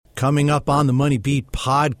Coming up on the Moneybeat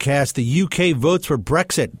podcast, the UK votes for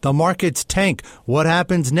Brexit. The markets tank. What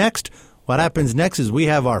happens next? What happens next is we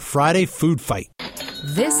have our Friday food fight.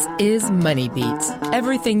 This is Moneybeat.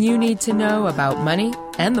 Everything you need to know about money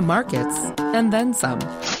and the markets, and then some.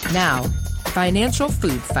 Now, financial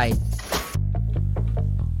food fight.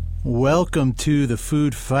 Welcome to the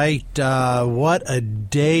food fight. What a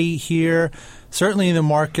day here. Certainly in the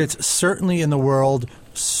markets, certainly in the world,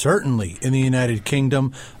 certainly in the United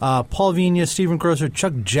Kingdom. Paul Vigna, Stephen Grosser,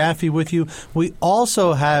 Chuck Jaffe with you. We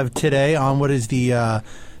also have today on what is the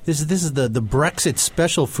this is the Brexit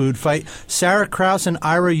special food fight, Sarah Kraus and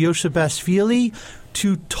Ira Yoshibashvili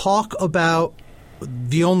to talk about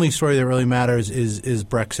the only story that really matters is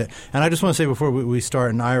Brexit. And I just want to say before we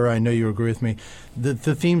start, and Ira, I know you agree with me, the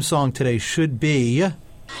theme song today should be...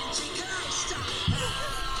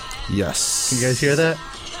 Yes. Can you guys hear that?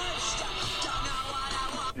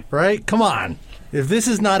 Right? Come on. If this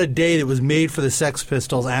is not a day that was made for the Sex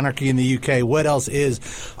Pistols, Anarchy in the UK, what else is?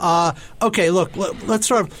 Okay, look, let's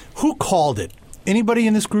start. Who called it? Anybody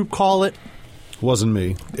in this group call it? Wasn't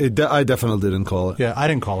me. I definitely didn't call it. Yeah, I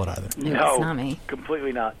didn't call it either. No, it's not me.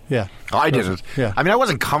 Completely not. Yeah. I didn't. Yeah. I mean, I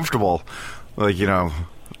wasn't comfortable,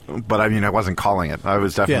 but I mean, I wasn't calling it. I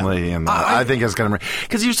was definitely in. I think it's going to –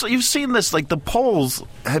 because you've seen this, like the polls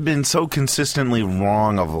have been so consistently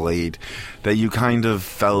wrong of late that you kind of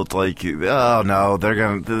felt like, oh, no, they're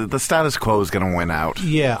going to – the status quo is going to win out.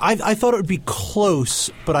 Yeah, I thought it would be close,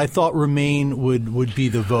 but I thought Remain would be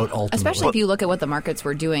the vote ultimately. Especially if you look at what the markets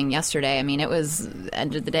were doing yesterday. I mean, it was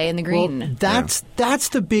end of the day in the green. Well, that's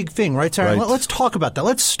the big thing, right, Sarah? Right. Let's talk about that.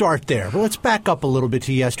 Let's start there. But let's back up a little bit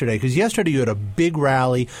to yesterday, because yesterday you had a big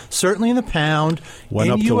rally, certainly in the pound. Went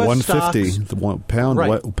in up to US 150. stocks. The pound,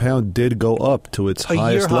 Right. pound did go up to its A year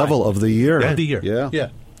highest high. level of the year. Of the year. Yeah.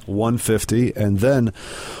 150, and then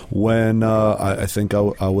when I think I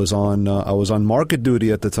was on market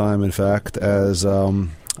duty at the time. In fact, as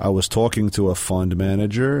I was talking to a fund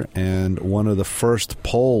manager, and one of the first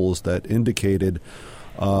polls that indicated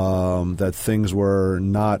that things were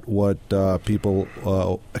not what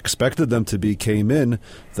people expected them to be came in.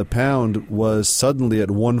 The pound was suddenly at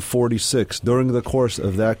 146 during the course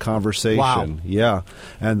of that conversation. Wow. Yeah.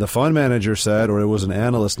 And the fund manager said, or it was an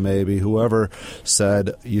analyst maybe, whoever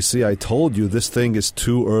said, you see, I told you this thing is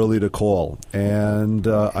too early to call. And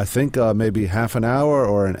I think maybe half an hour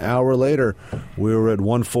or an hour later, we were at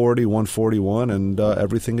 140, 141, and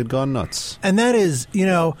everything had gone nuts. And that is,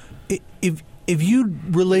 if you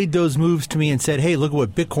relayed those moves to me and said, hey, look at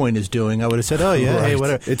what Bitcoin is doing, I would have said, oh, yeah, Right. hey,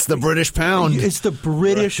 whatever. It's the British pound. It's the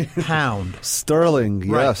British pound. Sterling,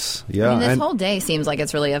 Right. yes. Yeah. I mean, this whole day seems like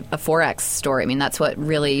it's really a Forex story. I mean, that's what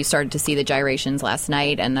really you started to see the gyrations last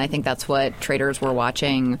night, and I think that's what traders were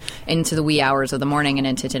watching into the wee hours of the morning and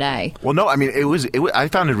into today. Well, no, I mean, I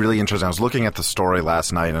found it really interesting. I was looking at the story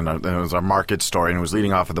last night, and it was our market story, and it was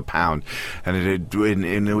leading off of the pound. And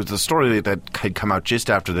it was the story that had come out just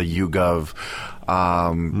after the YouGov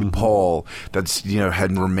poll that's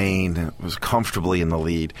had remained, was comfortably in the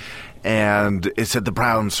lead, and it said the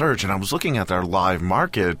pound surge. And I was looking at their live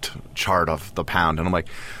market chart of the pound, and I'm like,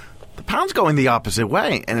 the pound's going the opposite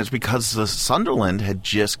way, and it's because the Sunderland had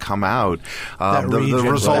just come out. The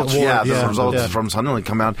results, the results from Sunderland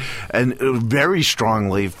come out, and very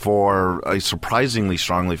strongly surprisingly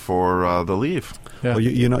strongly for the Leave. Yeah. Well,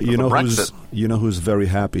 you know who's very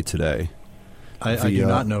happy today. I do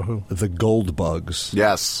not know who. The gold bugs.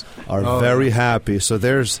 Yes. Are very happy. So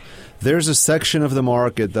there's a section of the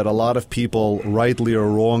market that a lot of people, rightly or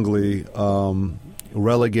wrongly,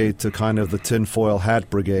 relegate to kind of the tinfoil hat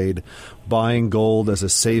brigade, buying gold as a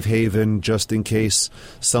safe haven just in case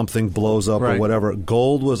something blows up or whatever.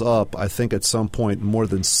 Gold was up, I think, at some point more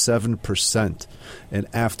than 7% in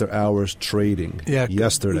after-hours trading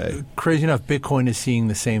yesterday. Crazy enough, Bitcoin is seeing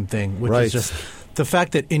the same thing, which Right. is just... The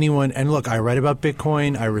fact that anyone, and look, I write about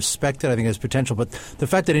Bitcoin, I respect it, I think it has potential, but the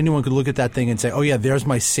fact that anyone could look at that thing and say, oh yeah, there's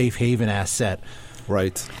my safe haven asset.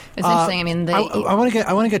 Right. It's interesting. I mean, I want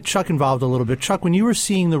to get Chuck involved a little bit. Chuck, when you were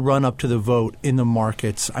seeing the run up to the vote in the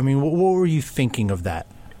markets, I mean, what were you thinking of that?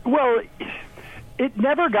 Well, it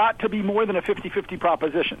never got to be more than a 50-50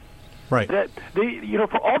 proposition. Right. That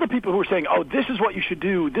for all the people who are saying, "Oh, this is what you should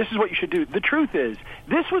do. This is what you should do." The truth is,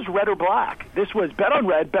 this was red or black. This was bet on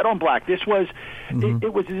red, bet on black. This was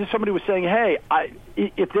it was as if somebody was saying, "Hey,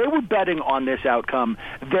 if they were betting on this outcome,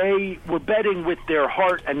 they were betting with their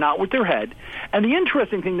heart and not with their head." And the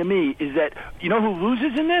interesting thing to me is that who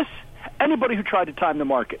loses in this? Anybody who tried to time the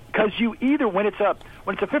market, because you either when it's a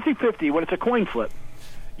 50-50, when it's a coin flip,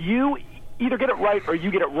 you either get it right or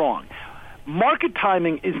you get it wrong. Market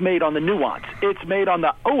timing is made on the nuance. It's made on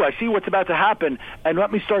the, I see what's about to happen, and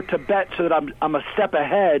let me start to bet so that I'm a step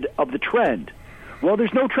ahead of the trend. Well,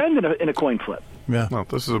 there's no trend in a coin flip. Yeah. Well,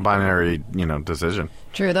 this is a binary, decision.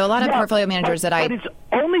 True, though a lot of portfolio managers but it's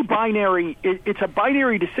only binary. It's a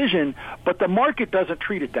binary decision, but the market doesn't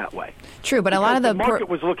treat it that way. True, but a lot of the market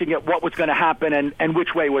was looking at what was going to happen and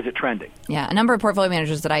which way was it trending. Yeah, a number of portfolio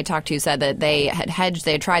managers that I talked to said that they had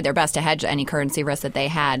tried their best to hedge any currency risk that they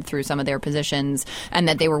had through some of their positions, and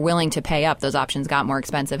that they were willing to pay up. Those options got more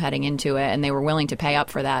expensive heading into it, and they were willing to pay up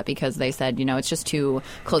for that because they said, it's just too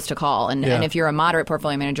close to call. And if you're a moderate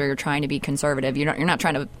portfolio manager, you're trying to be conservative. You're not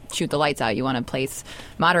trying to shoot the lights out. You want to place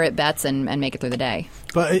moderate bets and make it through the day.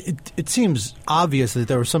 But it seems obvious that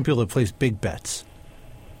there were some people that placed big bets.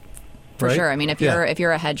 For right? sure. I mean, if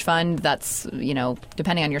you're a hedge fund, that's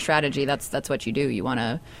depending on your strategy, that's what you do. You want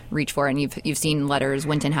to reach for it. And you've seen letters.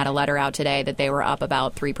 Winton had a letter out today that they were up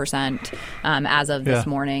about 3% as of this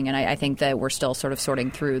morning, and I think that we're still sort of sorting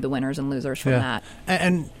through the winners and losers from that.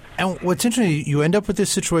 And what's interesting, you end up with this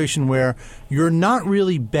situation where you're not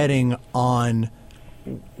really betting on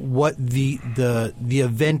what the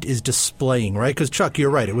event is displaying, right? Because, Chuck, you're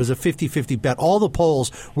right. It was a 50-50 bet. All the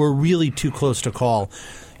polls were really too close to call.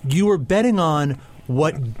 You were betting on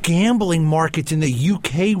what gambling markets in the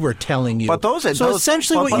UK were telling you. But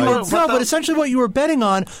essentially what you were betting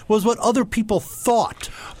on was what other people thought.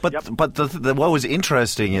 But what was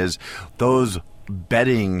interesting is those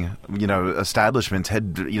betting, establishments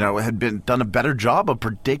had been done a better job of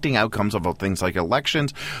predicting outcomes of things like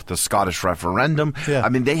elections, the Scottish referendum. Yeah. I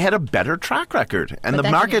mean, they had a better track record, and but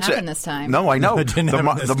the markets didn't happen this time. No, I know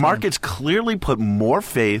the markets clearly put more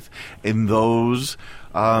faith in those.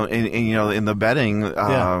 In the betting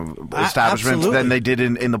establishments than they did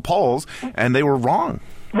in the polls, and they were wrong.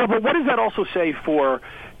 Well, but what does that also say for,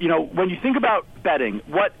 when you think about betting,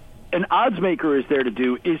 what an odds maker is there to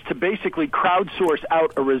do is to basically crowdsource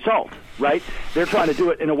out a result, right? They're trying to do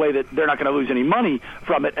it in a way that they're not going to lose any money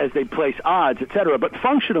from it as they place odds, et cetera. But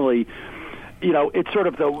functionally, it's sort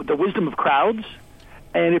of the wisdom of crowds.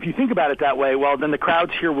 And if you think about it that way, well, then the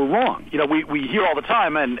crowds here were wrong. We hear all the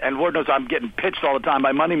time, and Lord knows I'm getting pitched all the time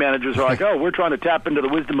by money managers who are like, we're trying to tap into the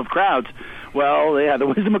wisdom of crowds. Well, yeah, the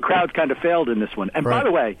wisdom of crowds kind of failed in this one. And by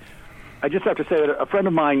the way, I just have to say that a friend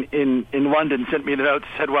of mine in London sent me a note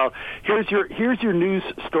and said, well, here's your news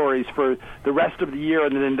stories for the rest of the year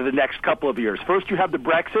and then into the next couple of years. First you have the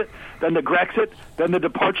Brexit, then the Grexit, then the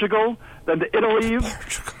Portugal, then the Italy, then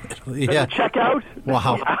the checkout,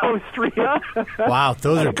 Austria. Wow,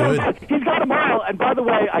 those are good. He's got them all. And by the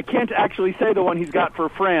way, I can't actually say the one he's got for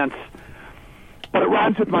France, but it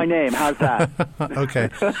rhymes with my name. How's that?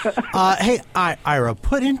 Okay. Hey, Ira,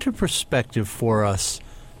 put into perspective for us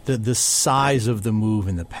the size of the move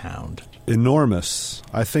in the pound. Enormous.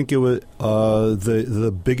 I think it was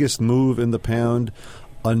the biggest move in the pound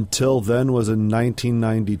until then was in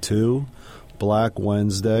 1992, Black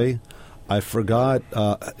Wednesday. I forgot.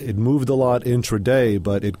 It moved a lot intraday,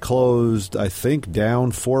 but it closed, I think,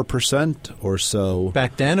 down 4% or so.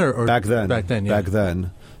 Back then, or back then? Back then, yeah. Back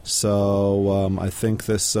then. So I think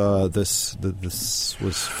this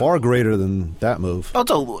was far greater than that move.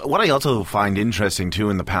 Also, what I also find interesting too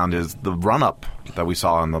in the pound is the run-up that we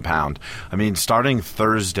saw in the pound. I mean, starting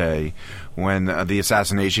Thursday, when the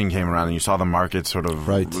assassination came around, and you saw the market sort of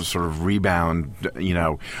rebound,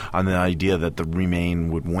 on the idea that the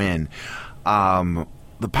Remain would win.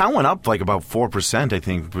 The pound went up like about 4%, I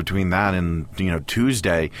think, between that and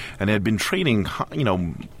Tuesday, and it had been trading,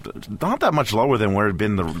 not that much lower than where it had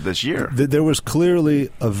been this year. There was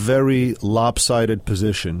clearly a very lopsided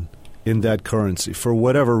position in that currency for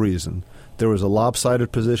whatever reason. There was a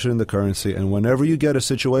lopsided position in the currency, and whenever you get a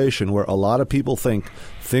situation where a lot of people think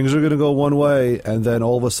things are going to go one way, and then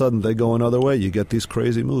all of a sudden they go another way, you get these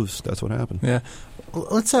crazy moves. That's what happened. Yeah.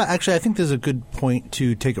 Let's actually, I think there's a good point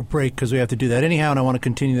to take a break because we have to do that anyhow, and I want to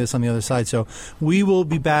continue this on the other side. So we will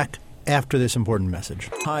be back after this important message.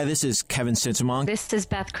 Hi, this is Kevin Sitzemont. This is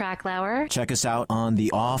Beth Kracklauer. Check us out on the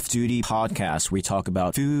Off Duty Podcast. We talk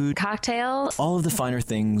about food, cocktails, all of the finer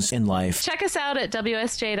things in life. Check us out at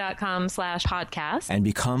WSJ.com/podcast. And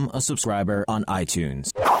become a subscriber on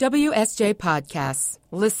iTunes. WSJ Podcasts.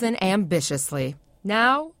 Listen ambitiously.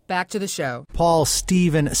 Now, back to the show. Paul,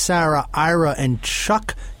 Stephen, Sarah, Ira, and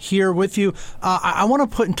Chuck here with you. I want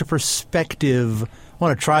to put into perspective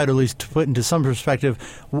want to try to at least to put into some perspective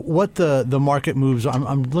what the market moves.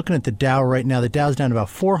 I'm looking at the Dow right now. The Dow's down about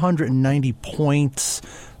 490 points.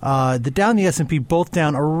 The Dow and the S&P both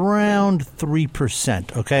down around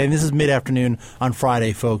 3%, okay? And this is mid-afternoon on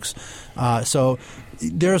Friday, folks. So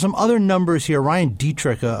there are some other numbers here. Ryan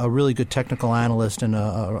Dietrich, a really good technical analyst and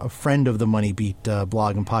a friend of the Moneybeat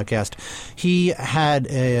blog and podcast, he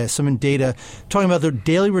had some data talking about the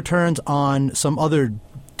daily returns on some other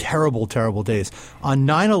terrible, terrible days. On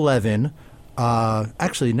 9/11,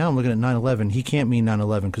 actually, now I'm looking at 9/11. He can't mean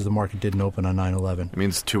 9/11 because the market didn't open on 9/11. It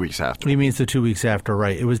means 2 weeks after. He means the 2 weeks after,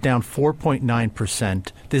 right. It was down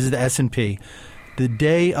 4.9%. This is the S&P. The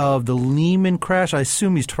day of the Lehman crash, I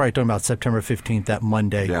assume he's probably talking about September 15th, that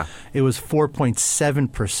Monday. Yeah. It was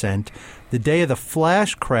 4.7%. The day of the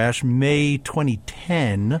flash crash, May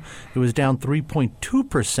 2010, it was down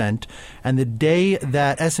 3.2%. And the day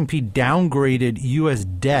that S&P downgraded U.S.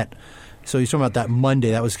 debt, so he's talking about that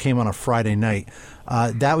Monday, that came on a Friday night,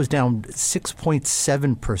 that was down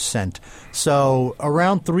 6.7%. So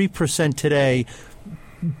around 3% today.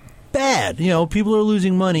 Bad. People are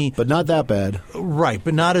losing money. But not that bad. Right,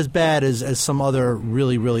 but not as bad as some other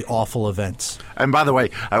really, really awful events. And by the way,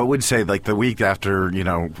 I would say like the week after,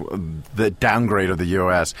 the downgrade of the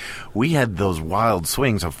U.S., we had those wild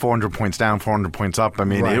swings of 400 points down, 400 points up. I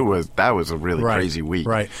mean, right. that was a really crazy week.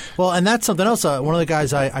 Right. Well, and that's something else. One of the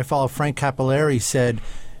guys I follow, Frank Capilleri, said,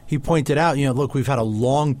 he pointed out, look, we've had a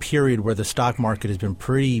long period where the stock market has been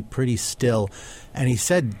pretty still. And he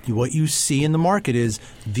said what you see in the market is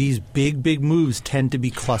these big moves tend to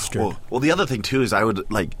be clustered. Well, the other thing, too, is I would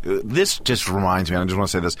this just reminds me, I just want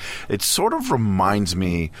to say this, it sort of reminds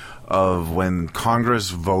me of when Congress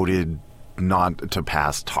voted not to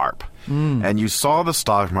pass TARP. And you saw the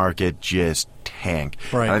stock market just tank.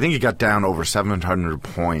 Right. And I think it got down over 700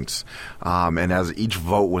 points. And as each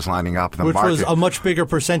vote was lining up, the which market was a much bigger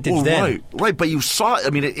percentage then. Right. But you saw,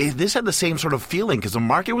 this had the same sort of feeling because the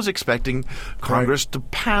market was expecting Congress to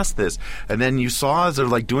pass this. And then you saw as they're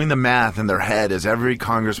doing the math in their head as every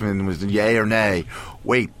congressman was yay or nay,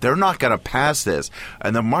 wait, they're not going to pass this.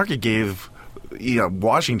 And the market gave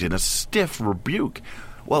Washington a stiff rebuke.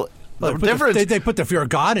 Well, the difference, they put the fear of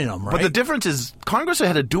God in them, right? But the difference is Congress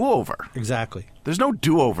had a do-over. Exactly. There's no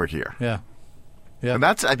do-over here. Yeah. And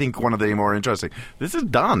that's, I think, one of the more interesting. This is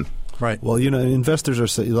done. Right. Well, investors are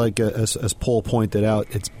saying, as Paul pointed out,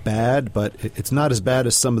 it's bad, but it's not as bad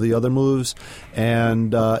as some of the other moves.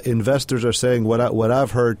 And investors are saying what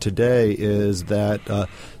I've heard today is that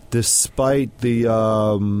despite the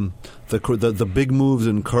big moves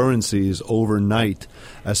in currencies overnight,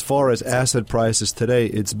 as far as asset prices today,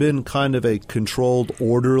 it's been kind of a controlled,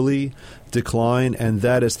 orderly decline, and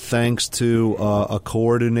that is thanks to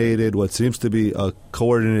what seems to be a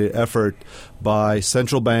coordinated effort by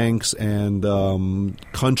central banks and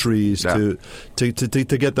countries to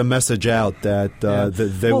get the message out that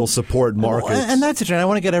they will support markets. And that's it. I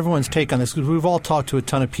want to get everyone's take on this because we've all talked to a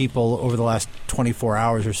ton of people over the last 24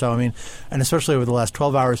 hours or so. And especially over the last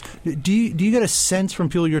 12 hours. Do you get a sense from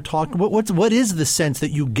people you're talking? What is the sense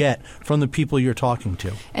that you get from the people you're talking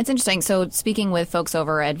to? It's interesting. So speaking with folks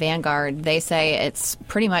over at Vanguard, they say it's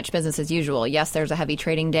pretty much business as usual. Yes, there's a heavy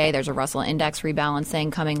trading day. There's a Russell Index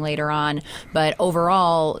rebalancing coming later on. But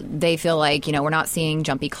overall, they feel like, we're not seeing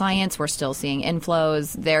jumpy clients. We're still seeing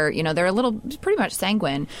inflows. They're a little pretty much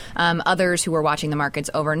sanguine. Others who were watching the markets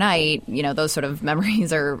overnight, those sort of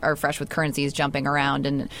memories are fresh with currencies jumping around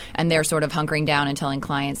and they're sort of hunkering down and telling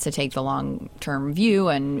clients to take the long-term view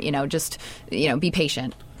and, just be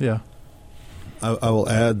patient. Yeah. I will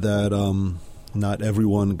add that not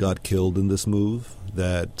everyone got killed in this move,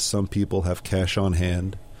 that some people have cash on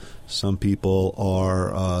hand. Some people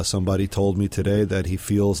are somebody told me today that he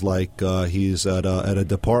feels like he's at a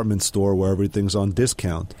department store where everything's on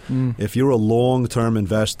discount. If you're a long-term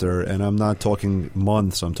investor, and I'm not talking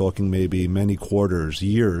months, I'm talking maybe many quarters,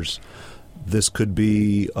 years, this could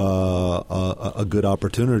be a good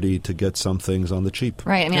opportunity to get some things on the cheap.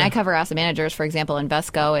 Right. I cover asset managers, for example.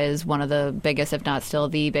 Invesco is one of the biggest, if not still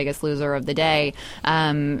the biggest loser of the day.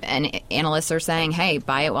 And analysts are saying, hey,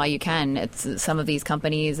 buy it while you can. It's some of these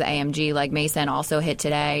companies, AMG, like Mason, also hit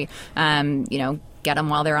today. Get them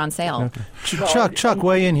while they're on sale. Okay. Chuck,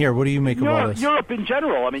 weigh in here. What do you make of all this? Europe in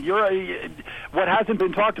general. What hasn't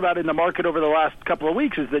been talked about in the market over the last couple of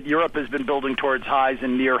weeks is that Europe has been building towards highs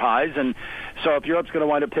and near highs, and So if Europe's going to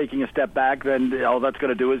wind up taking a step back, then all that's going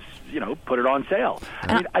to do is, put it on sale.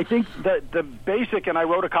 I mean, I think that the basic, and I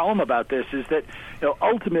wrote a column about this, is that,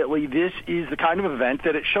 ultimately this is the kind of event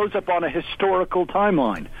that it shows up on a historical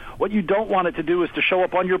timeline. What you don't want it to do is to show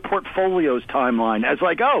up on your portfolio's timeline as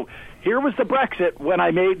like, oh, here was the Brexit when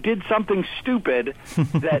I did something stupid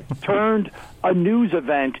that turned a news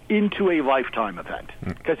event into a lifetime event,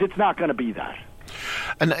 because it's not going to be that.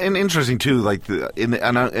 And interesting too, like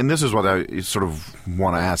and this is what I sort of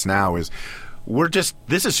want to ask now is,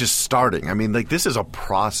 this is just starting. I mean, like, this is a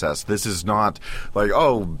process. This is not like,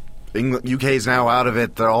 oh, UK is now out of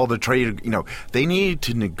it. All the trade, they need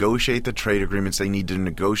to negotiate the trade agreements. They need to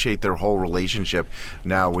negotiate their whole relationship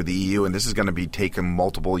now with the EU, and this is going to be taking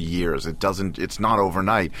multiple years. It's not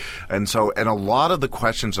overnight. And a lot of the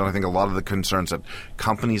questions, and I think a lot of the concerns that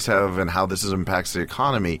companies have and how this impacts the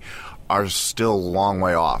economy are still a long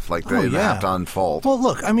way off. Like, they have to unfold. Well,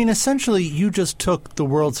 look, I mean, essentially, you just took the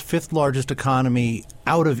world's fifth largest economy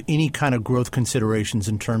out of any kind of growth considerations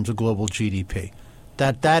in terms of global GDP.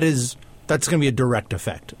 That's going to be a direct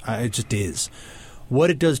effect. It just is. What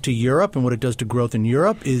it does to Europe and what it does to growth in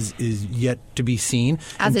Europe is yet to be seen.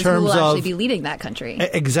 As is who will actually be leading that country.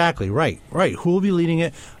 Exactly, right. Who will be leading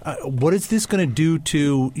it? What is this going to do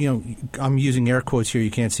to, I'm using air quotes here, you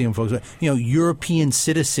can't see them, folks, but, European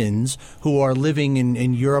citizens who are living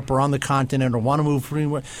in Europe or on the continent or want to move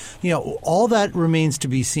anywhere? All that remains to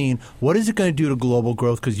be seen. What is it going to do to global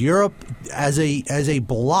growth? Because Europe, as a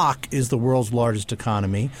bloc, is the world's largest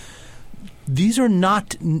economy. These are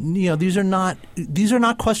not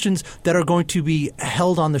questions that are going to be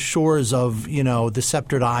held on the shores of, the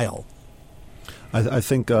sceptred isle. I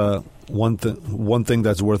think one thing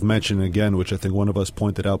that's worth mentioning again, which I think one of us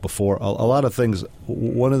pointed out before, a lot of things.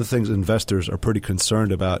 One of the things investors are pretty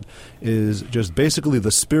concerned about is just basically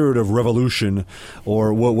the spirit of revolution,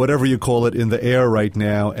 or whatever you call it, in the air right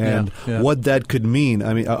now, and what that could mean.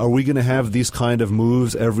 I mean, are we going to have these kind of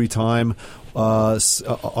moves every time? Are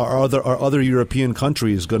other European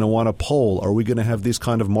countries going to want to poll? Are we going to have these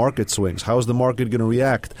kind of market swings? How is the market going to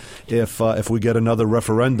react if we get another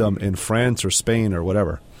referendum in France or Spain or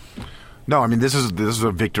whatever? No, I mean, this is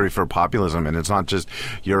a victory for populism, and it's not just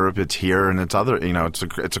Europe; it's here and it's other.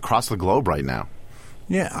 It's across the globe right now.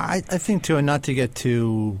 Yeah, I think too, and not to get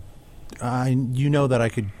too. That I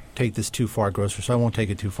could take this too far, Grosser, so I won't take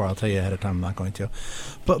it too far. I'll tell you ahead of time I'm not going to.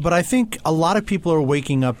 But I think a lot of people are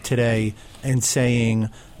waking up today and saying,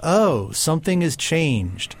 oh, something has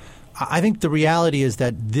changed. I think the reality is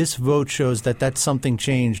that this vote shows that something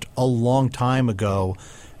changed a long time ago,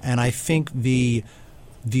 and I think the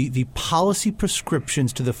policy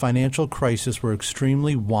prescriptions to the financial crisis were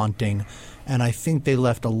extremely wanting, and I think they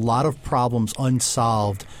left a lot of problems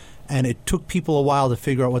unsolved. And it took people a while to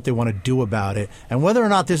figure out what they want to do about it. And whether or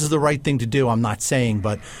not this is the right thing to do, I'm not saying.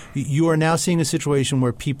 But you are now seeing a situation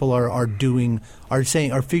where people are figuring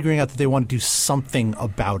out that they want to do something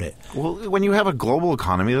about it. Well, when you have a global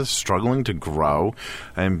economy that's struggling to grow,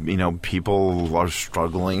 and people are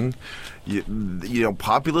struggling,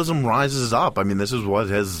 populism rises up. I mean, this is what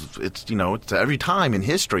it's every time in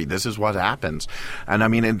history. This is what happens, and I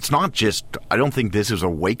mean, it's not just. I don't think this is a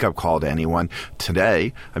wake up call to anyone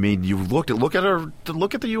today. I mean, you look at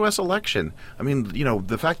the U.S. election. I mean,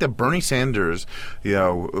 the fact that Bernie Sanders,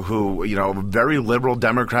 who a very liberal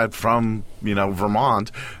Democrat from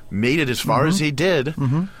Vermont, made it as far as he did.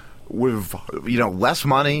 Mm-hmm. With less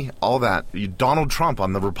money, all that. Donald Trump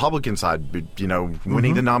on the Republican side,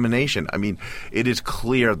 winning the nomination. I mean, it is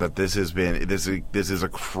clear that this is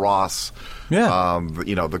across,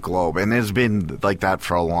 the globe, and it's been like that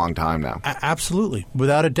for a long time now. Absolutely,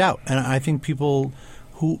 without a doubt. And I think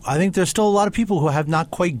I think there's still a lot of people who have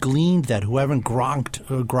not quite gleaned that, who haven't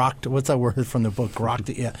grokked. What's that word from the book? Grokked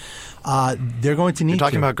it yet. They're going to need. You're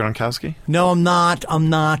talking about Gronkowski? No, I'm not.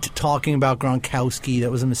 I'm not talking about Gronkowski.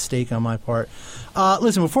 That was a mistake on my part.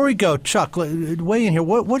 Listen, before we go, Chuck, weigh in here.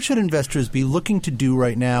 What should investors be looking to do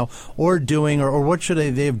right now, or doing, or what should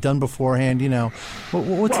they have done beforehand?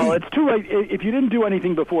 It's too late. If you didn't do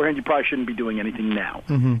anything beforehand, you probably shouldn't be doing anything now.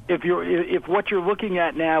 Mm-hmm. If what you're looking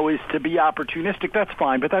at now is to be opportunistic, that's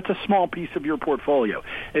fine, but that's a small piece of your portfolio.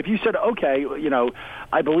 If you said, okay,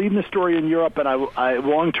 I believe in the story in Europe, and I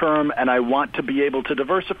long term, and I want to be able to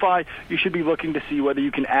diversify, you should be looking to see whether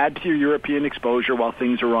you can add to your European exposure while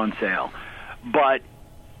things are on sale. But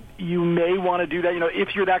you may want to do that.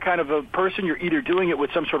 If you're that kind of a person, you're either doing it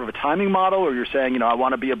with some sort of a timing model, or you're saying, I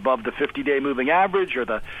want to be above the 50-day moving average or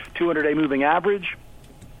the 200-day moving average.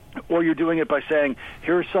 or you're doing it by saying,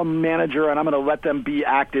 here's some manager and I'm going to let them be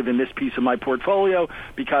active in this piece of my portfolio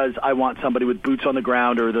because I want somebody with boots on the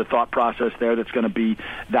ground or the thought process there that's going to be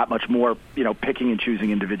that much more, picking and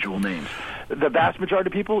choosing individual names. The vast majority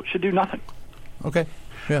of people should do nothing. Okay.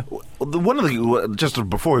 Yeah. One of the just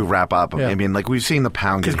before we wrap up, I mean, like we've seen the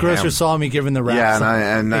pound because Grocer saw me giving the rap.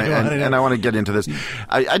 Yeah, and I want to get into this.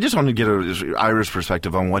 I just want to get Irish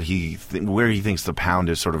perspective on what where he thinks the pound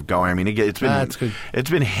is sort of going. I mean, it's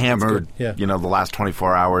been hammered, the last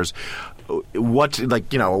 24 hours. What,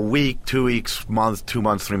 a week, 2 weeks, month, 2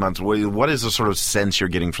 months, 3 months? What is the sort of sense you're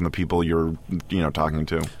getting from the people you're, talking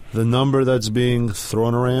to? The number that's being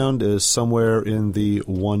thrown around is somewhere in the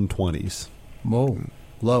 120s. Whoa,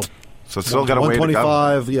 low. So it's still got a way to go.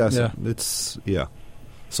 125, yes. Yeah.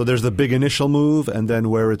 So there's the big initial move, and then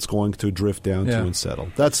where it's going to drift down to and settle.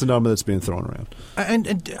 That's the number that's being thrown around.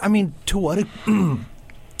 And I mean, to what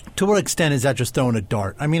extent is that just throwing a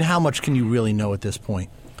dart? I mean, how much can you really know at this point?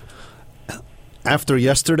 After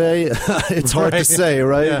yesterday, it's hard to say,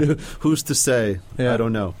 right? Yeah. Who's to say? Yeah. I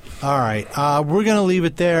don't know. All right. We're going to leave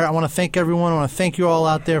it there. I want to thank everyone. I want to thank you all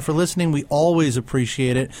out there for listening. We always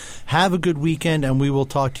appreciate it. Have a good weekend, and we will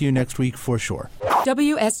talk to you next week for sure.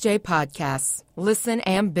 WSJ Podcasts. Listen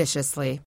ambitiously.